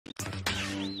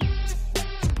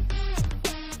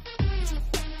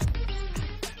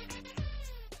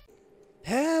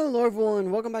Hello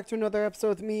everyone, welcome back to another episode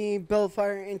with me,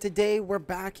 Bellfire, and today we're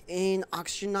back in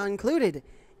Oxygen Not Included.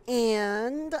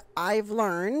 And I've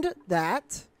learned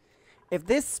that if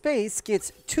this space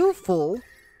gets too full,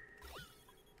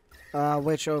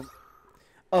 which of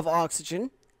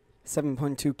oxygen,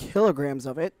 7.2 kilograms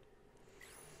of it,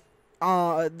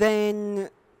 then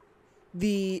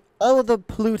all of the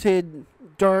polluted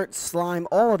dirt, slime,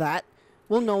 all of that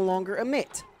will no longer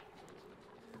emit.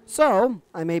 So,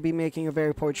 I may be making a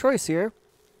very poor choice here,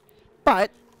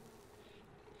 but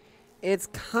it's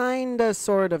kinda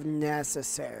sort of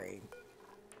necessary.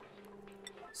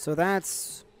 So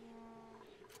that's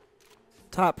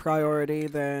top priority.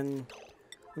 Then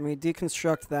let me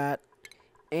deconstruct that,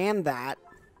 and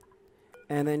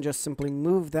then just simply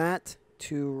move that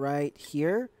to right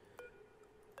here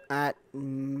at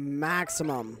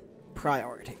maximum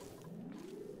priority.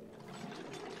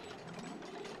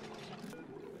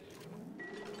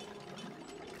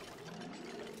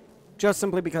 Just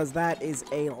simply because that is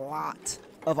a lot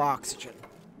of oxygen.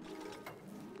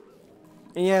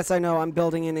 And yes, I know I'm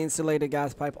building an insulated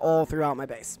gas pipe all throughout my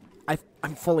base.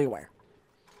 I'm fully aware.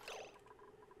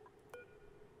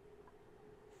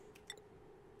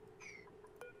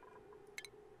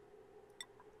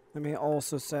 Let me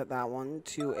also set that one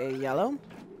to a yellow.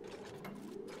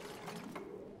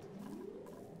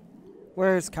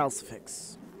 Where's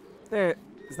Calcifix? There.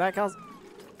 Is that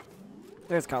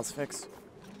There's Calcifix.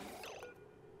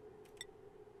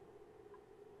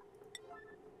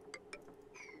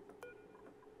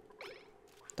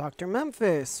 Dr.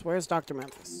 Memphis. Where's Dr.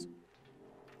 Memphis?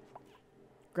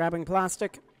 Grabbing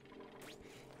plastic?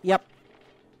 Yep.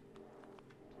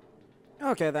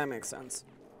 Okay, that makes sense.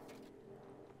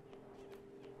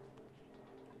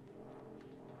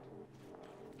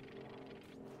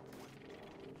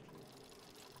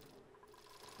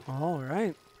 All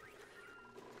right.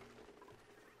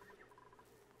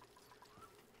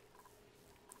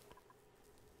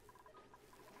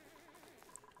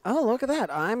 Oh, look at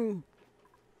that. I'm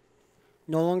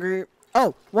no longer...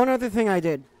 Oh, one other thing I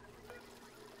did.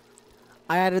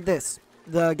 I added this,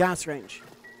 the gas range,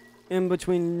 in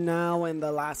between now and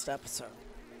the last episode.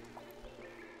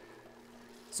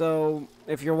 So,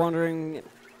 if you're wondering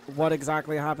what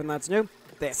exactly happened that's new,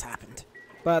 this happened.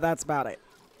 But that's about it.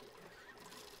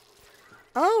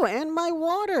 Oh, and my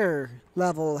water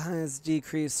level has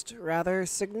decreased rather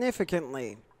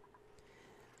significantly.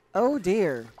 Oh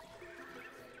dear.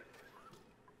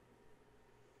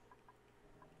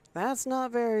 That's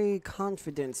not very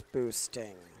confidence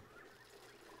boosting.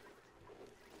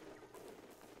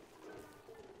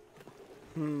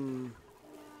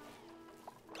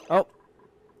 Oh.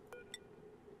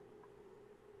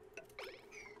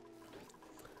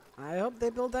 I hope they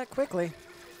build that quickly.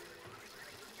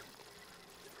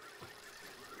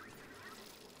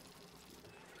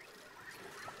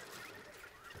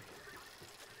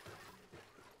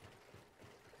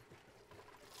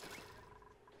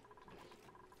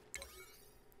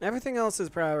 Everything else is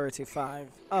priority 5.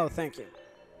 Oh, thank you.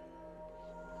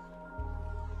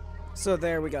 So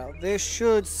there we go. This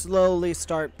should slowly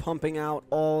start pumping out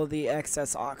all the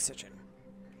excess oxygen.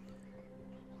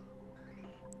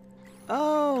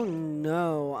 Oh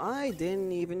no, I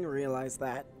didn't even realize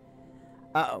that.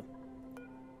 Uh-oh.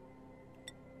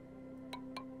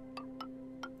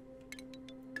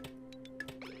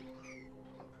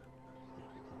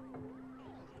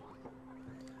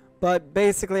 But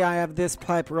basically, I have this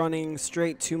pipe running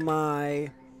straight to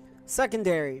my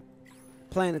secondary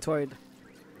planetoid.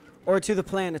 Or to the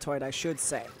planetoid, I should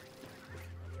say.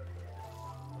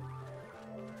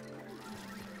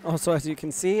 Also, as you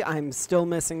can see, I'm still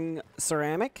missing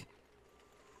ceramic.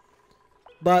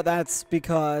 But that's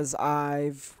because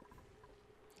I've,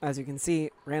 as you can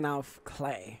see, ran out of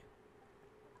clay.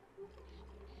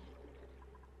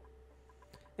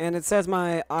 And it says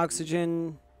my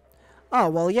oxygen... Oh,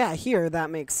 well, yeah, here, that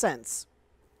makes sense.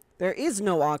 There is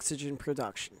no oxygen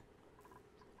production.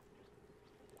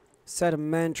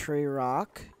 Sedimentary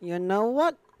rock. You know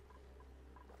what?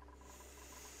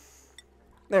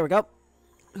 There we go.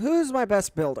 Who's my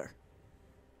best builder?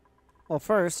 Well,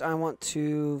 first, I want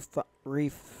to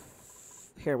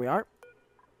here we are.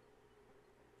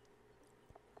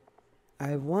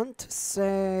 I want to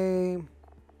say...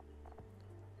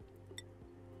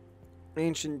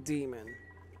 Ancient Demon.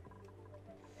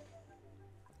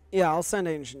 Yeah, I'll send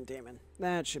Ancient Demon.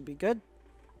 That should be good.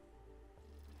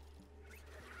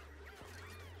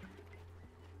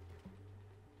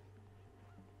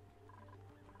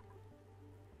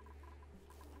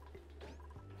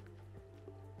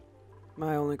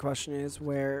 My only question is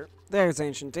where... There's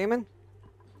Ancient Demon.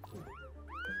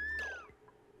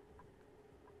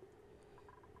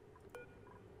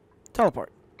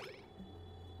 Teleport.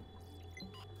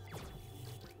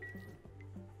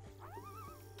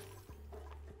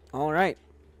 Alright.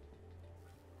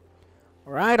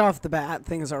 Right off the bat,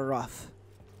 things are rough.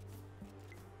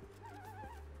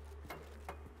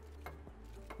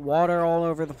 Water all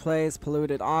over the place,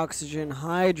 polluted oxygen,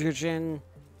 hydrogen.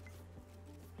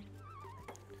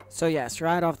 So yes,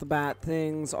 right off the bat,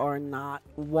 things are not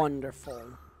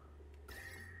wonderful.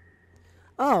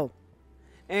 Oh,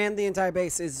 and the entire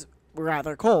base is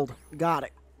rather cold. Got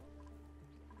it.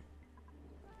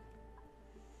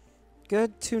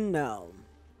 Good to know.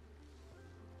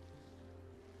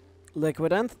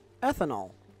 Liquid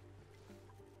ethanol.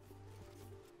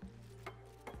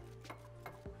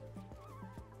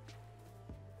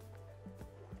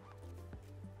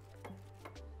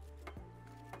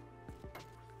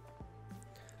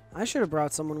 I should have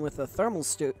brought someone with a thermal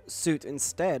suit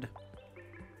instead.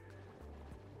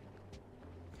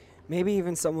 Maybe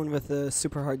even someone with a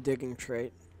super hard digging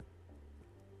trait.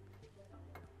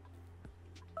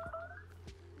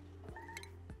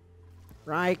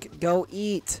 Reich, go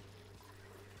eat.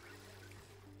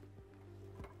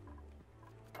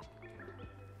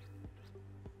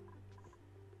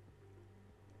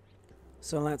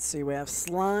 So let's see, we have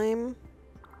slime,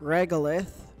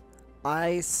 regolith,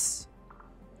 ice,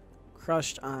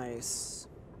 crushed ice.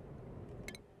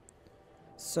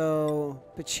 So,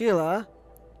 Pachila,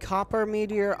 copper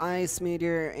meteor, ice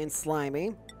meteor, and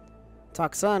slimy.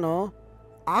 Toxano,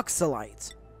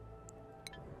 oxalite.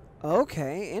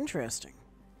 Okay, interesting.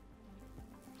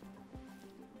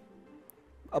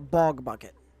 A bog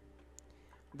bucket.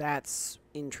 That's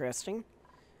interesting.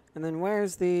 And then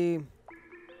where's the...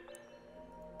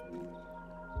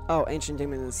 Oh, Ancient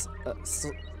Demon is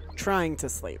trying to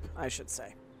sleep, I should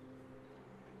say.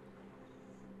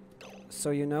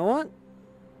 So you know what?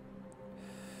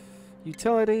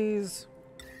 Utilities,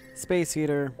 space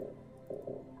heater.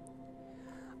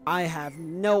 I have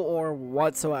no ore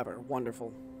whatsoever.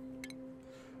 Wonderful.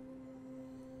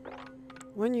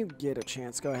 When you get a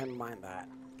chance, go ahead and mine that.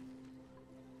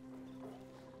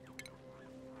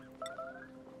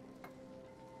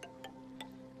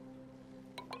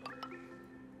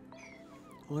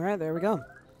 Alright, there we go.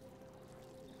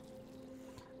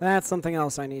 That's something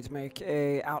else I need to make.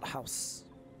 A outhouse.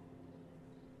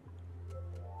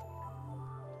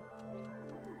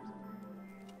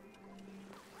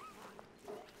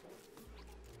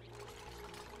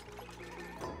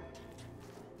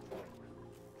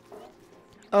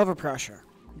 Overpressure.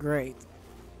 Great.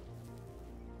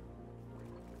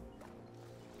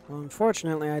 Well,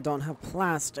 unfortunately, I don't have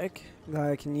plastic that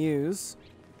I can use.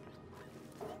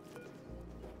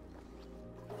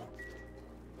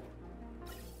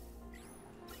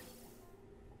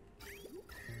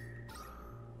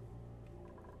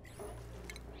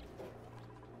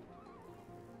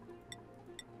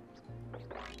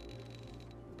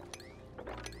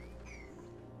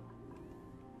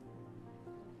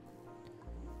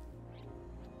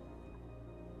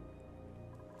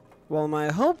 Well,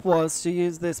 my hope was to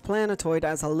use this planetoid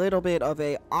as a little bit of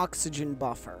a oxygen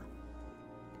buffer.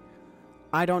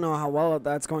 I don't know how well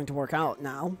that's going to work out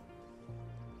now.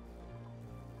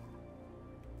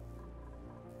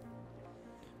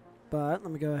 But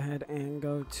let me go ahead and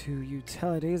go to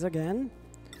utilities again.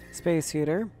 Space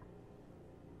heater.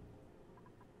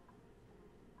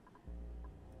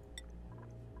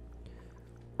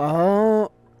 Oh,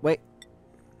 wait.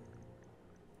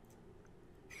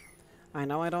 I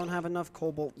know I don't have enough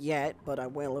cobalt yet, but I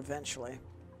will eventually.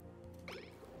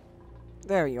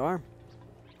 There you are.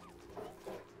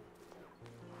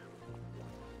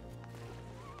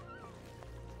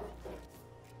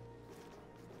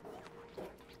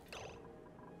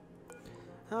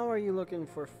 How are you looking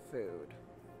for food?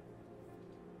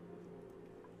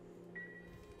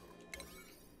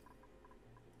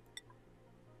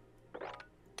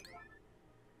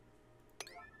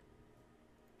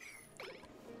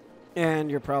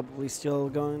 And you're probably still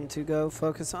going to go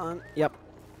focus on... Yep.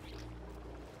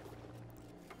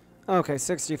 Okay,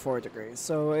 64 degrees.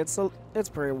 So it's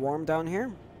pretty warm down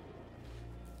here.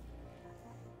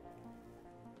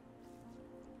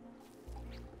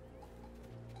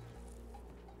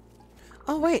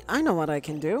 Oh, wait. I know what I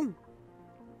can do.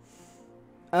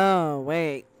 Oh,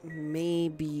 wait.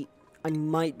 Maybe I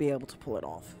might be able to pull it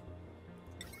off.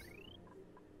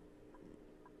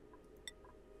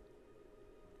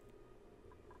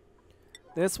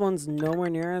 This one's nowhere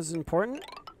near as important.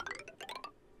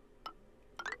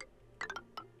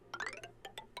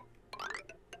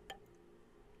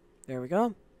 There we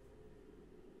go.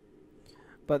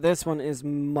 But this one is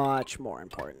much more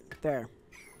important. There.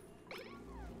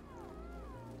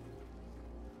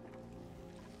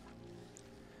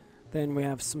 Then we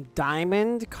have some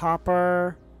diamond,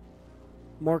 copper,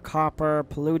 more copper,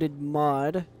 polluted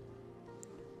mud,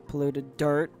 polluted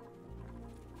dirt.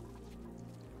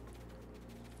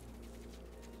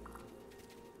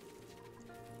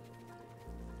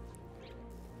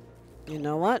 You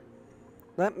know what?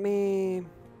 Let me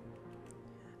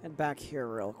head back here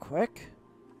real quick.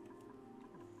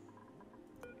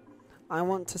 I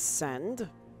want to send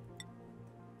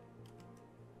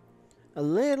a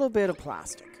little bit of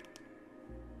plastic.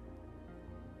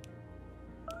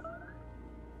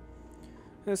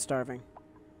 Who's starving?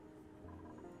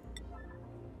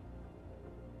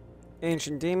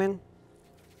 Ancient demon.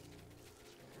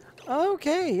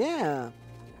 Okay, yeah.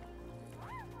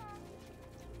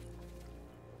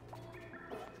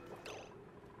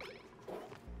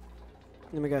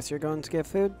 Let me guess, you're going to get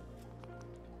food?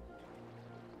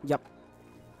 Yep.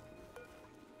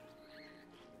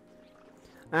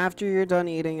 After you're done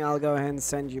eating, I'll go ahead and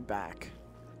send you back.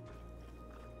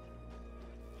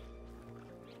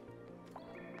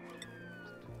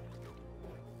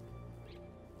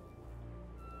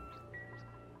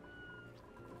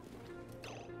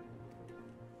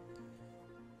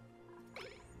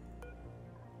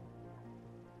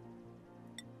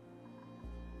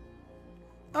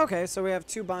 Okay, so we have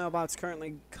 2 biobots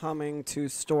currently coming to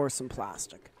store some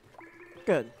plastic.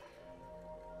 Good.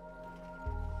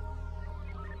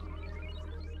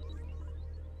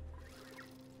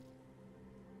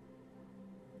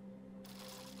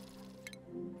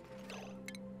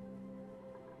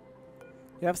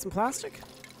 You have some plastic?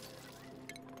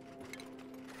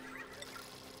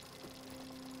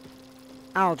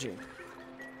 Algae.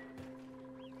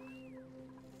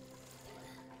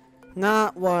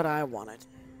 Not what I wanted.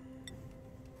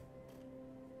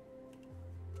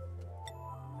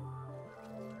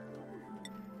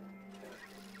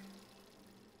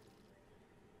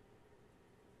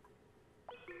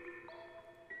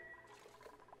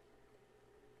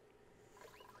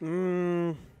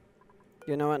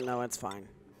 You know what? No, it's fine.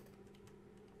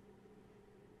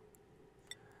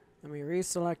 Let me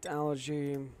reselect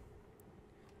algae.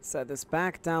 Set this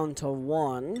back down to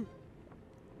 1.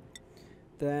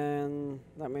 Then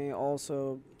let me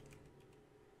also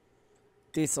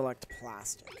deselect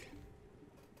plastic.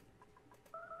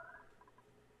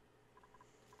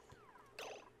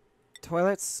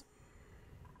 Toilets.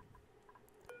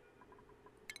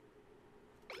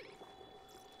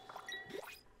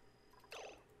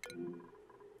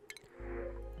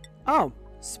 Oh,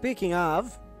 speaking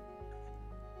of,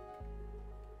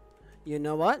 you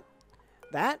know what?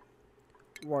 That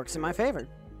works in my favor.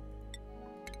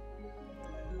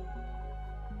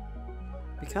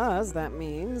 Because that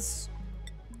means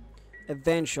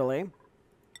eventually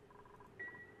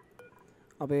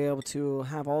I'll be able to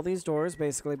have all these doors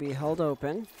basically be held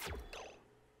open.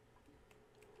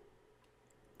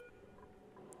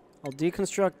 I'll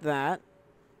deconstruct that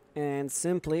and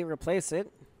simply replace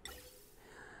it.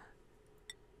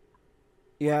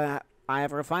 Yeah, I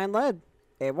have refined lead.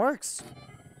 It works.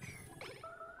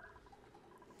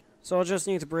 So I'll just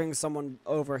need to bring someone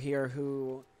over here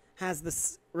who has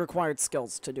the required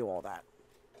skills to do all that.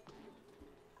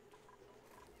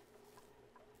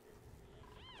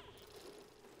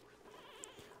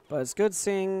 But it's good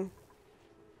seeing...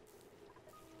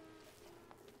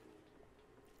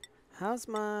 How's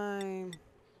my...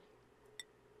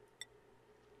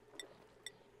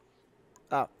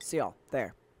 Oh, see all.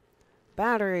 There.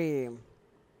 Battery.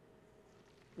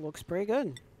 Looks pretty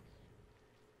good.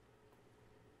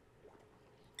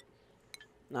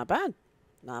 Not bad.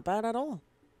 Not bad at all.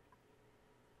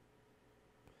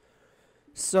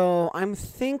 So, I'm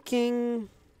thinking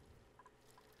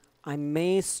I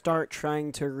may start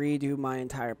trying to redo my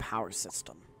entire power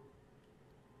system.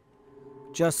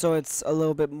 Just so it's a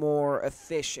little bit more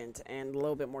efficient and a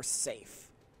little bit more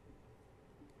safe.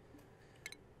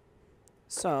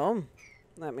 So,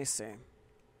 let me see.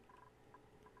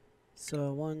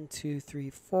 So, 1, 2, 3,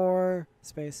 4,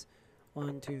 space.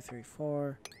 1, 2, 3,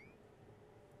 4.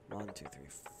 1, 2, 3,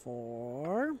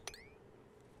 4.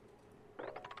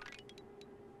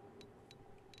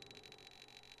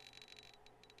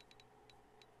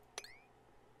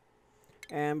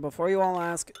 And before you all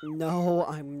ask, no,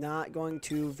 I'm not going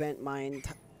to vent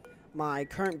my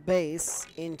current base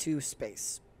into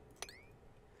space.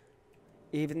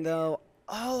 Even though,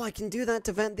 oh, I can do that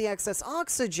to vent the excess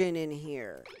oxygen in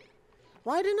here.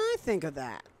 Why didn't I think of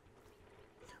that?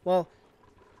 Well,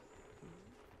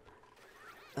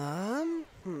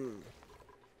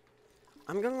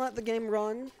 I'm going to let the game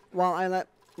run while I let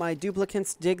my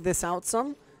duplicates dig this out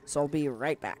some. So I'll be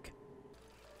right back.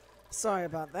 Sorry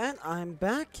about that. I'm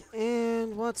back.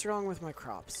 And what's wrong with my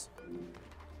crops?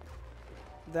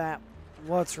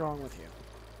 What's wrong with you?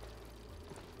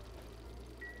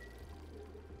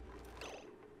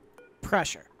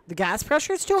 Pressure. The gas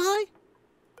pressure is too high?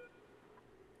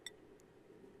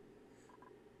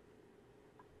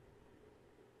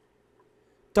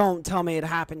 Don't tell me it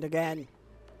happened again.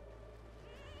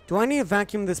 Do I need to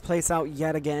vacuum this place out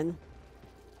yet again?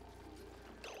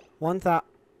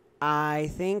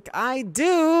 I think I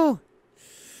do.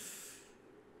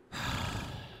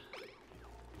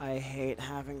 I hate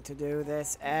having to do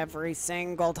this every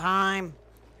single time.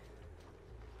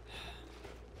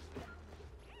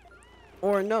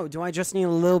 Or no, do I just need a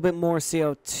little bit more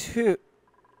CO2?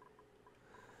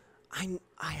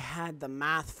 I had the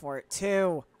math for it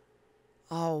too.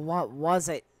 Oh, what was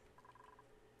it?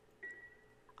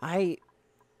 I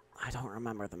don't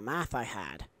remember the math I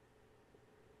had.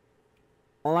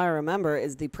 All I remember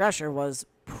is the pressure was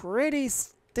pretty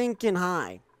stinking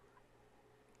high.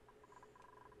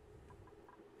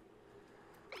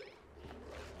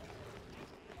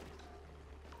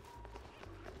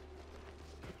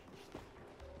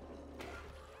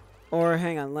 Or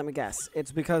hang on, let me guess.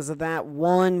 It's because of that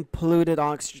one polluted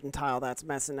oxygen tile that's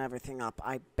messing everything up,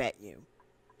 I bet you.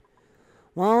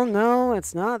 Well, no,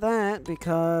 it's not that,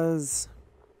 because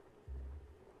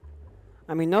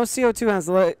I mean, no CO2 has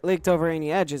leaked over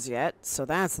any edges yet, so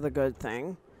that's the good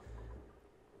thing.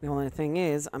 The only thing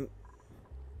is,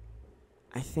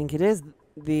 I think it is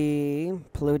the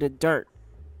polluted dirt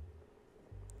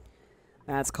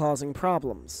that's causing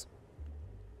problems.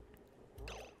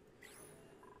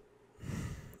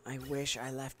 I wish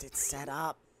I left it set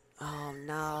up. Oh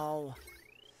no.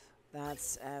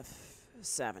 That's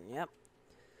F7, yep.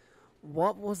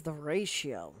 What was the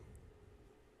ratio?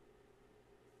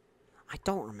 I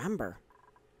don't remember.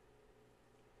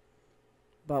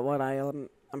 But what I'm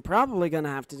probably going to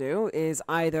have to do is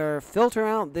either filter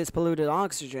out this polluted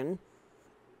oxygen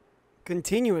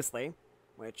continuously,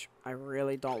 which I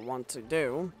really don't want to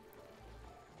do.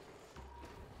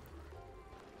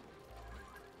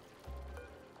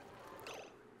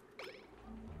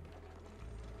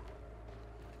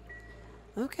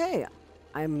 Okay,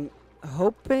 I'm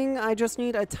hoping I just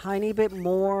need a tiny bit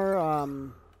more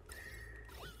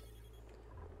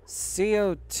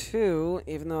CO2,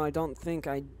 even though I don't think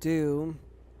I do.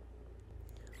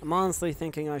 I'm honestly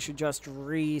thinking I should just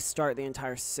restart the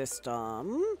entire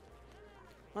system.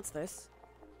 What's this?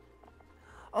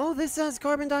 Oh, this has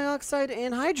carbon dioxide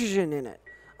and hydrogen in it.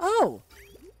 Oh!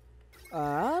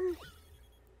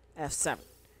 F7.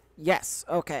 Yes,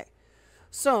 okay.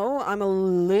 So, I'm a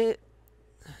lit...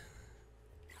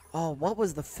 Oh, what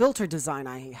was the filter design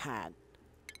I had?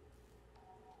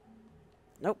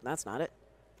 Nope, that's not it.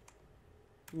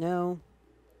 No.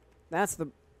 That's the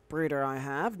breeder I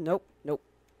have. Nope, nope,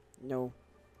 no.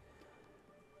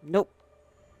 Nope.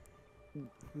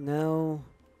 No.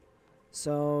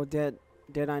 So,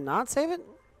 did I not save it?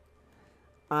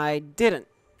 I didn't.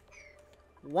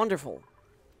 Wonderful.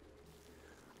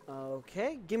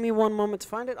 Okay, give me one moment to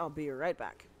find it. I'll be right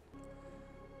back.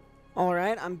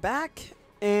 Alright, I'm back.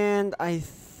 And I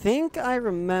think I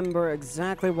remember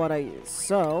exactly what I used.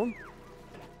 So,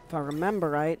 if I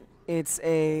remember right, it's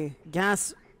a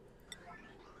gas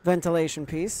ventilation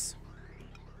piece.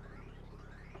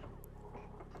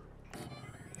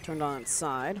 Turned on its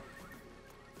side.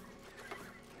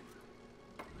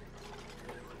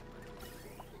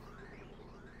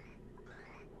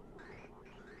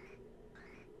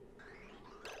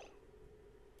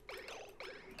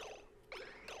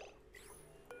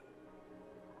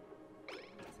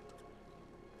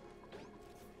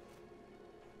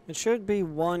 It should be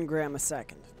 1 gram a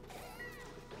second.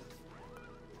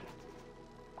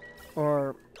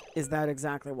 Or is that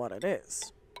exactly what it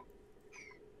is?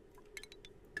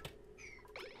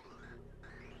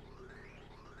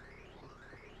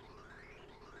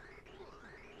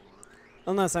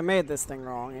 Unless I made this thing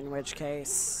wrong, in which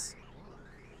case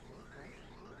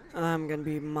I'm gonna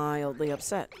be mildly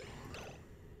upset.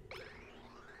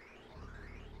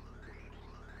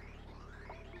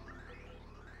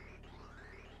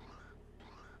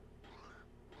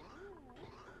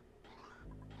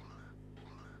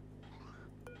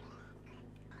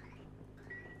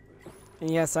 And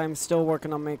yes, I'm still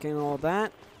working on making all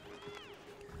that.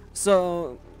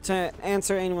 So, to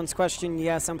answer anyone's question,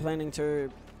 yes, I'm planning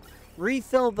to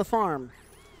refill the farm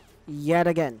yet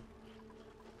again.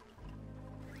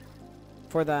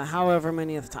 For the however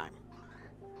manyth time.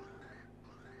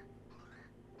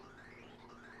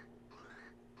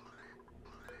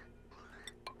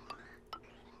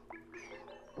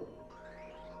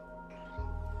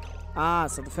 Ah,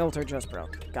 so the filter just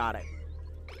broke. Got it.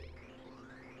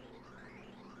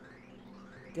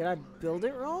 Did I build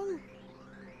it wrong?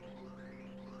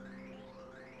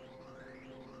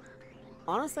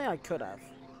 Honestly, I could have.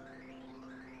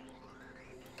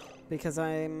 Because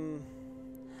I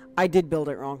did build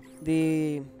it wrong.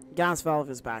 The gas valve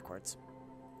is backwards.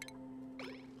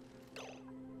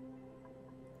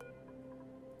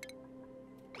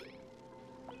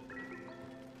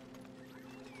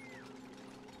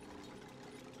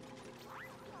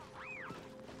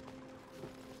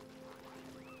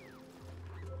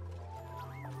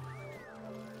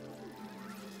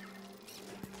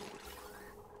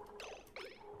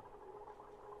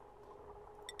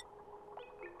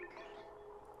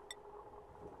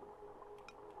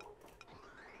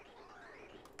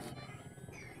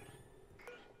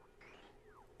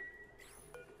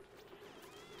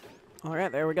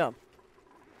 Alright, there we go.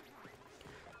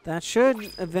 That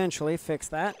should eventually fix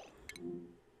that.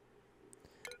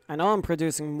 I know I'm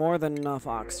producing more than enough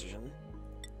oxygen.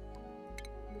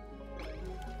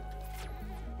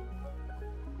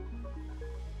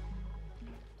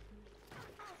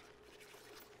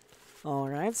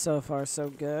 Alright, so far so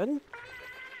good.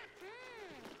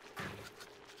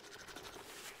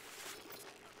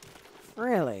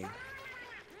 Really?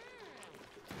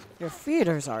 Your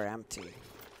feeders are empty.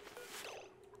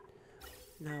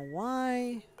 Now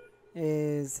why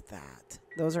is that?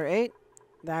 Those are 8.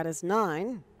 That is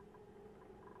 9.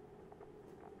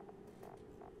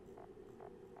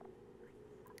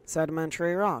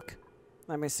 Sedimentary rock.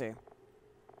 Let me see.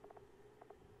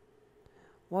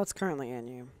 What's currently in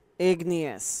you?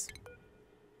 Igneous.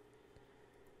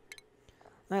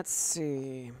 Let's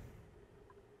see.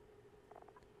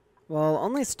 Well,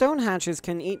 only stone hatches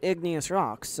can eat igneous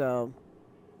rock, so...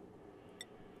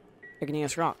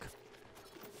 Igneous rock.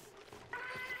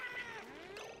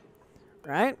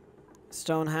 Right?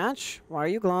 Stone hatch. Why are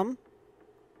you glum?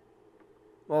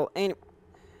 Well,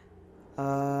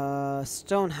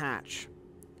 stone hatch.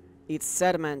 Eats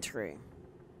sedimentary.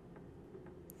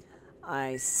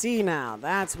 I see now.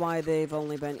 That's why they've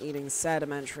only been eating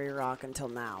sedimentary rock until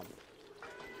now.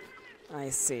 I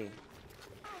see.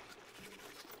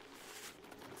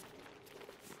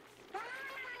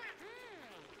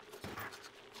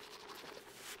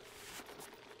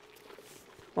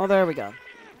 Well, there we go.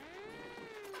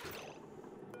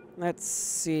 Let's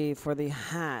see for the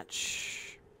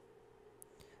hatch.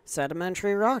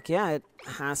 Sedimentary rock. Yeah, it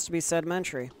has to be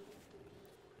sedimentary.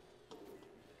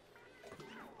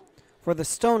 For the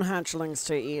stone hatchlings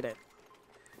to eat it.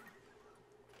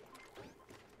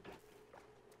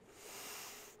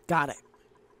 Got it.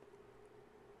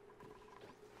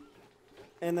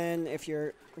 And then if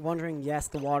you're wondering, yes,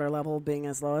 the water level being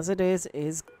as low as it is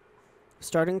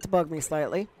starting to bug me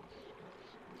slightly.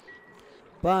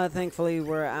 But thankfully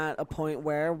we're at a point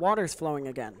where water's flowing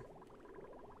again.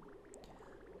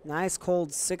 Nice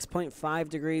cold 6.5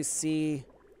 degrees C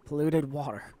polluted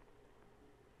water.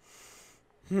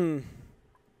 So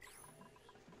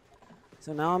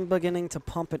now I'm beginning to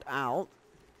pump it out.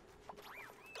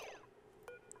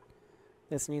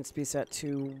 This needs to be set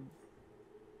to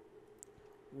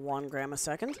 1 gram a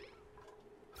second.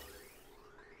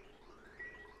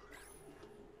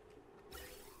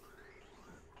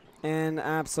 And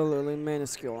absolutely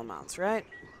minuscule amounts, right?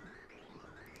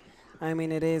 I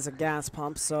mean, it is a gas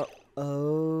pump, so...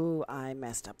 Oh, I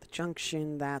messed up the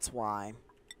junction, that's why.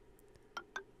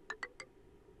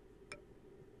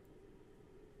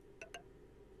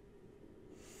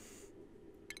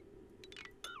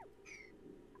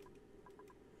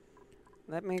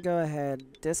 Let me go ahead,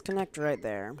 disconnect right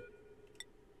there.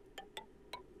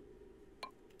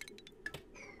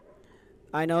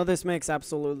 I know this makes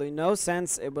absolutely no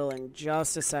sense. It will in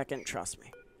just a second, trust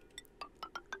me.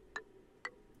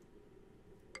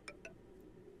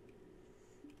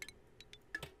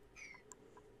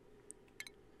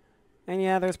 And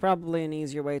yeah, there's probably an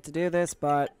easier way to do this,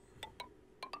 but...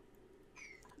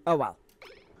 Oh well.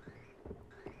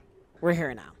 We're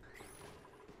here now.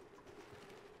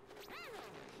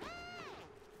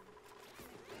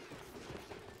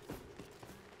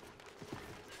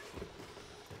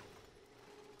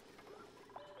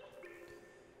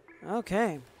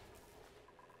 Okay.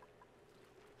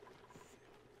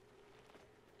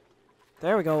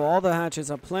 There we go. All the hatches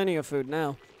have plenty of food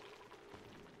now.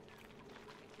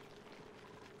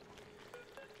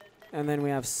 And then we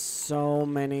have so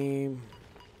many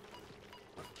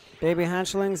baby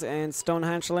hatchlings and stone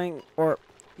hatchling, or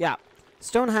yeah,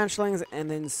 stone hatchlings,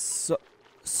 and then so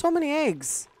many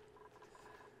eggs.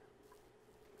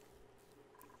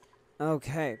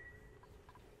 Okay.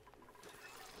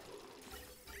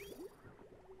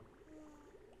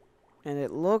 And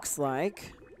it looks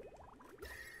like...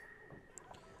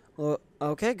 Well,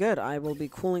 okay, good. I will be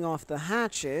cooling off the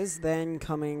hatches, then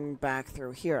coming back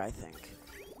through here, I think.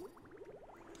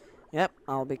 Yep,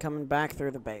 I'll be coming back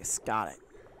through the base. Got it.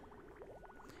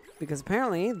 Because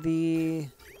apparently the...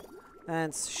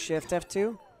 That's Shift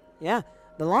F2. Yeah,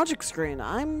 the logic screen.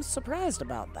 I'm surprised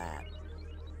about that.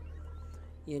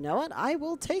 You know what? I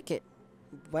will take it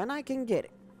when I can get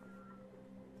it.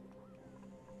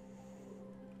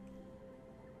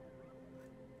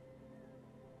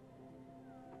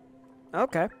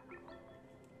 Okay.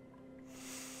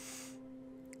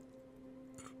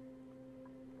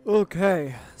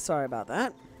 Okay. Sorry about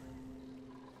that.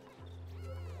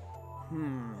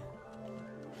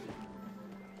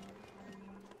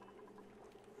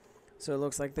 So it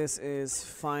looks like this is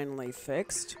finally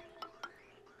fixed.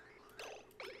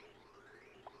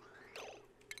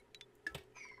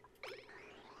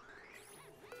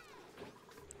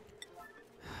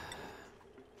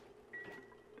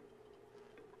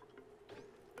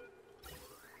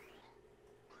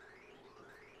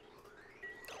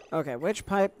 Okay, which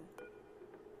pipe?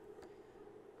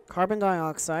 Carbon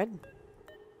dioxide.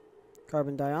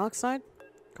 Carbon dioxide.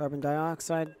 Carbon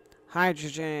dioxide.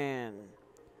 Hydrogen.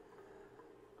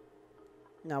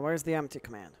 Now, where's the empty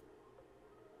command?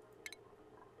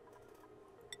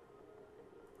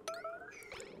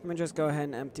 Let me just go ahead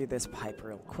and empty this pipe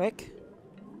real quick.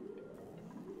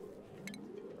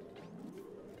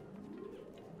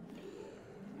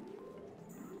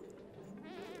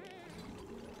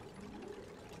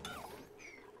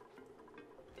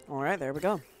 Alright, there we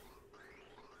go.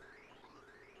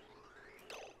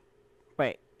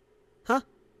 Wait. Huh?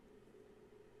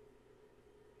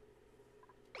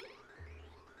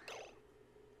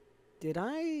 Did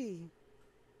I?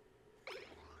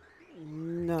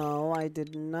 No, I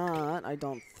did not. I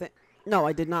don't think... No,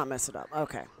 I did not mess it up.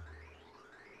 Okay.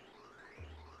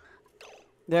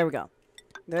 There we go.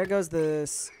 There goes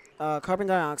this carbon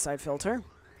dioxide filter.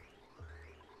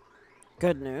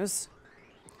 Good news.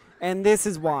 And this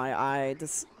is why I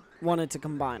just wanted to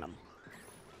combine them.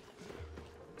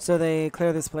 So they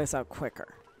clear this place out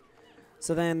quicker.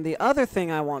 So then the other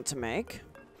thing I want to make...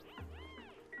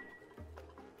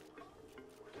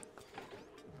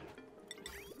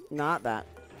 Not that.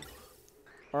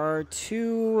 Are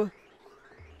two...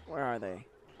 Where are they?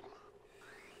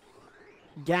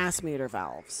 Gas meter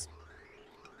valves.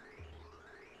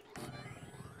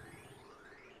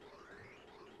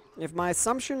 If my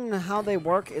assumption on how they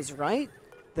work is right,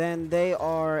 then they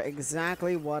are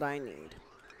exactly what I need.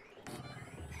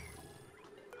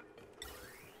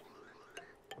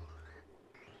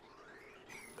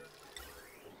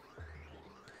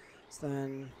 So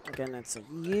then, again, it's a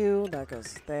U, that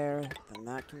goes there, then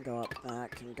that can go up,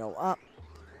 that can go up,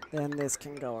 then this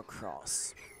can go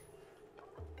across.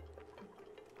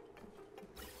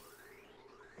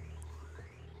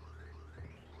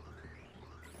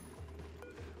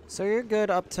 So you're good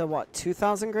up to, what,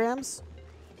 2,000 grams?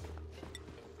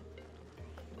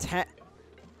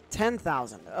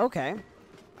 10,000, okay.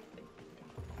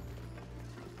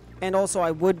 And also, I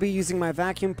would be using my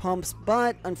vacuum pumps,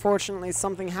 but unfortunately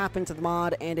something happened to the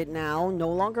mod and it now no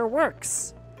longer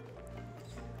works.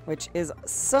 Which is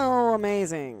so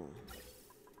amazing.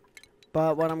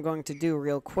 But what I'm going to do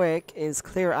real quick is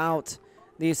clear out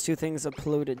these two things of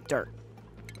polluted dirt.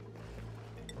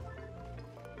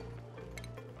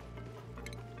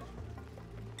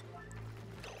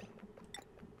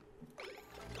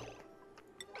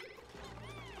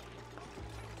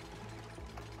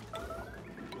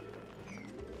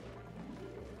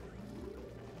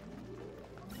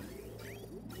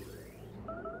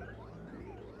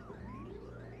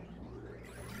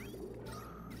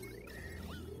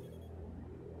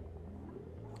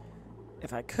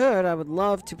 If I could, I would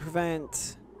love to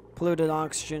prevent polluted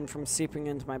oxygen from seeping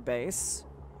into my base.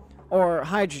 Or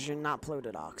hydrogen, not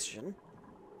polluted oxygen.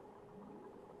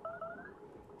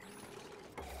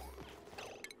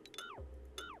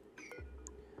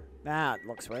 That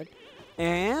looks weird.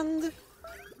 And...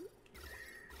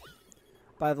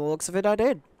 by the looks of it, I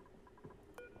did.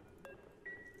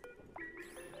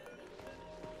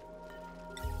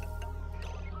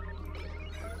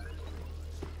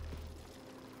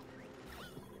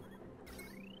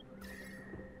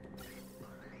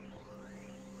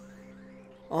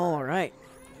 Alright,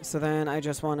 so then I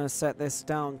just want to set this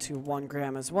down to 1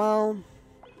 gram as well.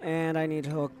 And I need to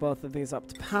hook both of these up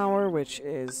to power, which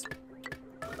is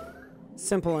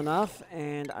simple enough.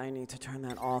 And I need to turn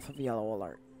that off of yellow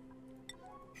alert.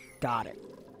 Got it.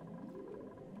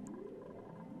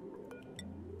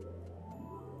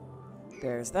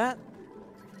 There's that.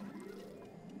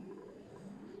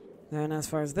 Then as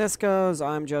far as this goes,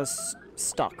 I'm just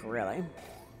stuck, really.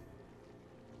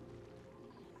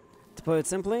 To put it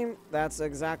simply, that's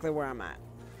exactly where I'm at.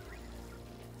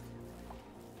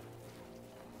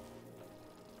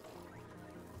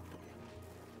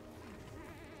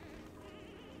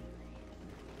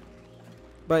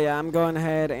 But yeah, I'm going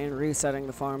ahead and resetting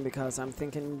the farm because I'm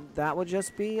thinking that would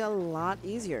just be a lot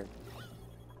easier.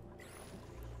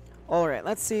 Alright,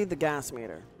 let's see the gas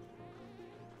meter.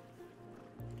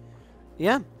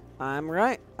 Yeah, I'm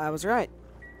right. I was right.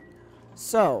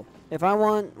 So, if I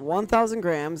want 1,000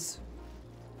 grams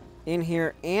in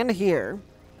here and here,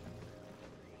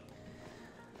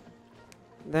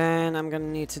 then I'm going to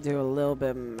need to do a little bit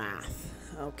of math.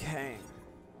 Okay.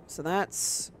 So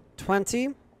that's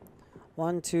 20.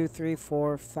 1, 2, 3,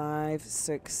 4, 5,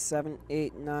 6, 7,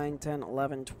 8, 9, 10,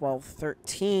 11, 12,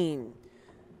 13.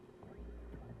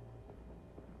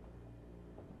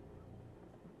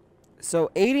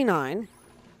 So 89.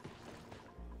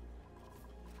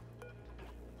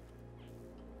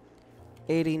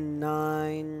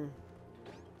 89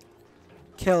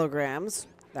 kilograms.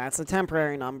 That's a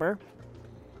temporary number.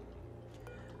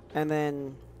 And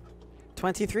then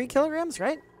 23 kilograms,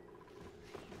 right?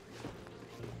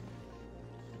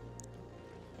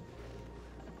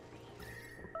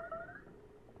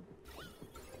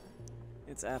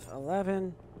 It's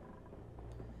F11.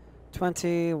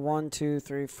 20, 1, 2,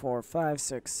 3, 4, 5,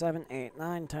 6, 7, 8,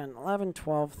 9, 10, 11,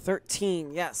 12,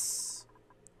 13. Yes.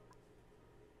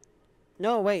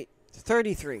 No, wait.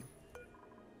 33.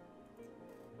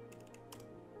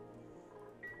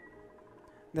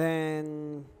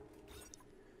 Then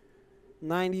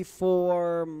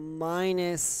 94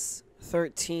 minus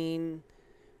 13.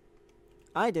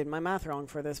 I did my math wrong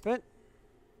for this bit.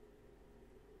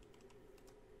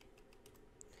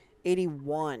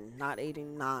 81, not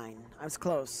 89. I was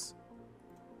close.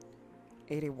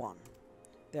 81.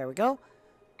 There we go.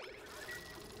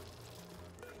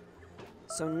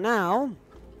 So now,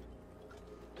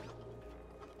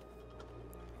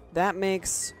 that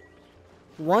makes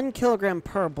 1 kilogram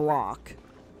per block,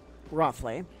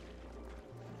 roughly.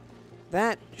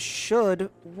 That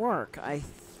should work,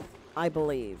 I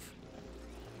believe.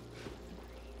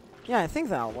 Yeah, I think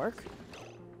that'll work.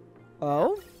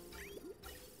 Oh?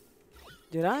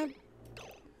 Did I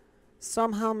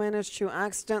somehow manage to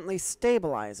accidentally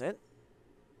stabilize it?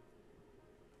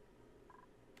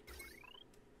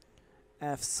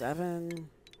 F7.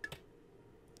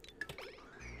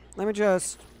 Let me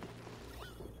just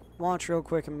watch real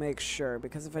quick and make sure,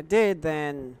 because if I did,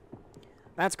 then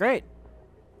that's great.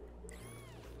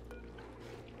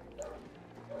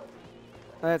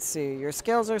 Let's see, your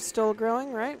scales are still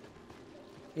growing, right?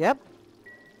 Yep.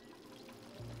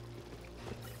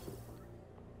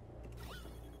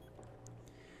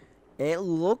 It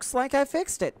looks like I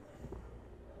fixed it.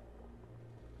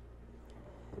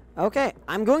 Okay,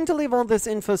 I'm going to leave all this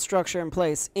infrastructure in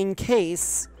place in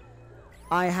case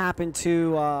I happen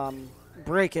to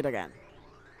break it again.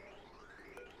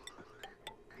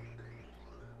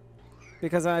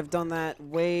 Because I've done that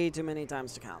way too many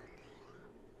times to count.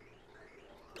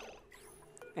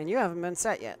 And you haven't been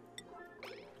set yet.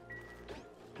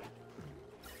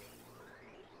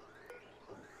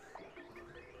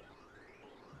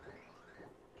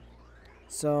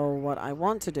 So what I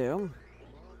want to do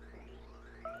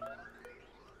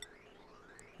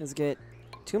is get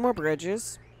 2 more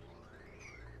bridges,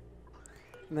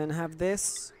 and then have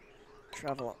this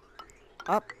travel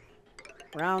up,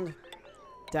 round,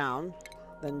 down,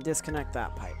 then disconnect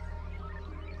that pipe.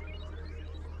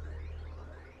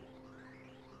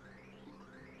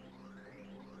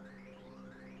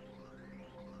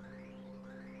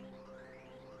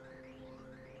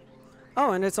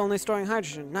 Oh, and it's only storing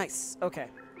hydrogen. Nice. Okay.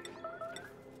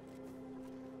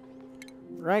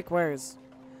 Right, where's...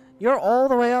 You're all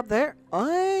the way up there,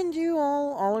 and you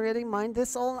all already mined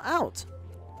this all out.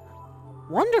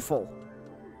 Wonderful.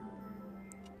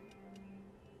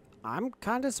 I'm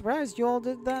kind of surprised you all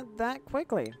did that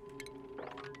quickly.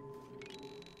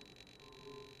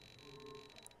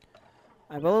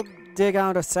 I will dig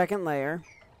out a second layer,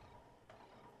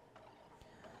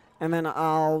 and then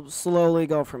I'll slowly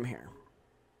go from here.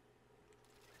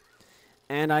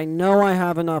 And I know I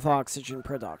have enough oxygen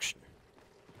production.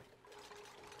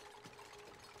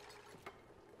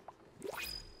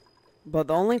 But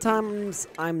the only times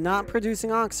I'm not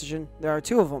producing oxygen, there are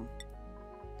 2 of them.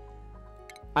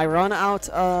 I run out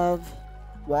of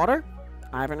water.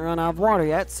 I haven't run out of water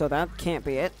yet, so that can't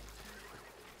be it.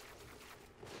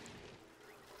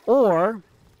 Or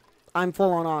I'm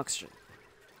full on oxygen.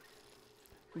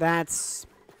 That's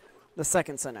the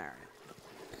second scenario.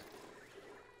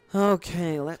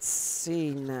 Okay, let's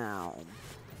see now.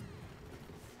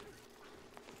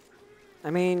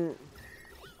 I mean,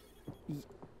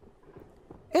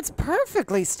 it's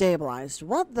perfectly stabilized.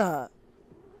 What the?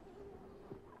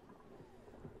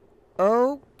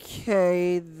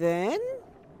 Okay, then.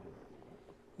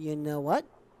 You know what?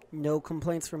 No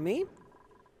complaints from me.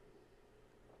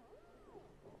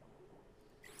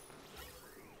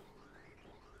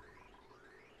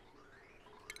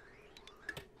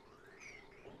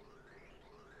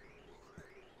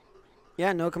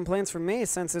 Yeah, no complaints from me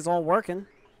since it's all working.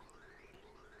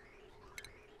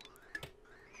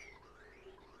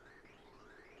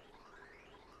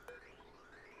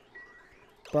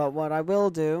 But what I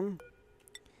will do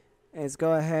is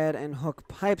go ahead and hook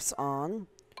pipes on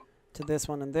to this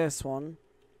one and this one.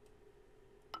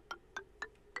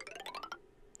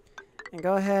 And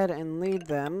go ahead and lead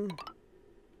them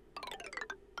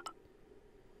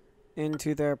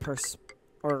into their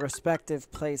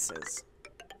respective places.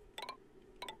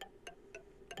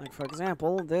 Like, for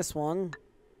example, this one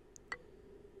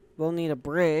will need a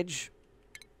bridge.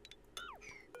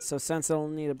 So since it'll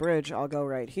need a bridge, I'll go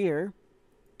right here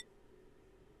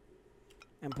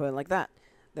and put it like that.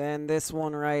 Then this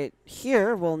one right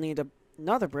here will need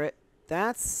another bridge.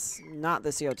 That's not the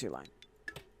CO2 line.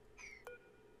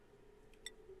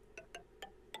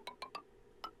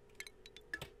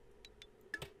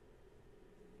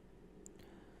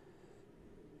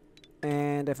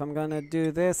 And if I'm gonna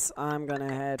do this, I'm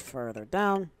gonna head further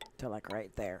down to like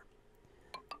right there.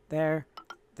 There,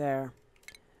 there.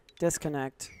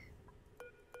 Disconnect.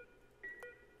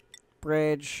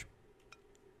 Bridge.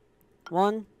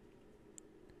 1,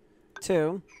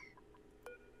 2.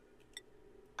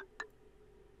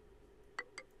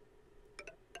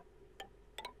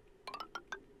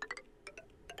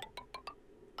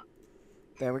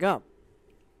 There we go.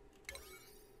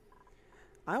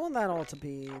 I want that all to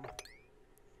be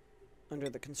under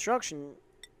the construction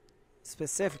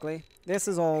specifically. This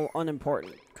is all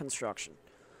unimportant construction.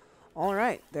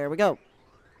 Alright, there we go.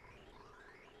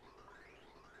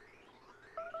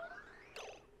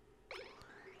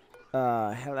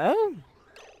 Hello?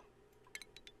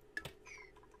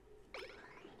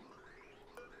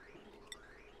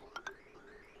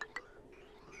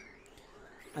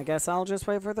 I guess I'll just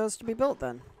wait for those to be built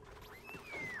then.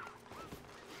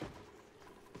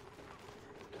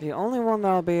 The only one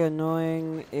that'll be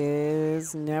annoying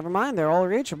is... Never mind, they're all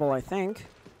reachable, I think.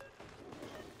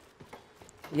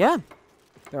 Yeah,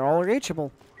 they're all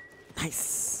reachable.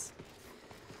 Nice.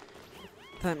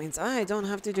 That means I don't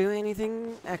have to do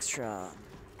anything extra.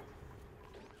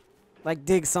 Like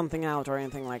dig something out or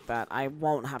anything like that. I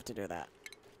won't have to do that.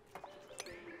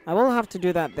 I will have to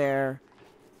do that there.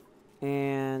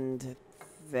 And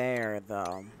there,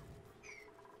 though.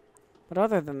 But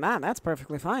other than that, that's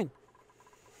perfectly fine.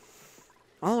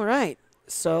 Alright,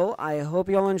 so I hope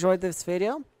you all enjoyed this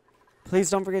video. Please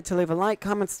don't forget to leave a like,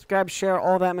 comment, subscribe, share,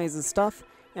 all that amazing stuff.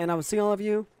 And I will see all of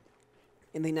you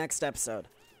in the next episode.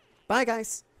 Bye,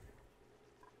 guys.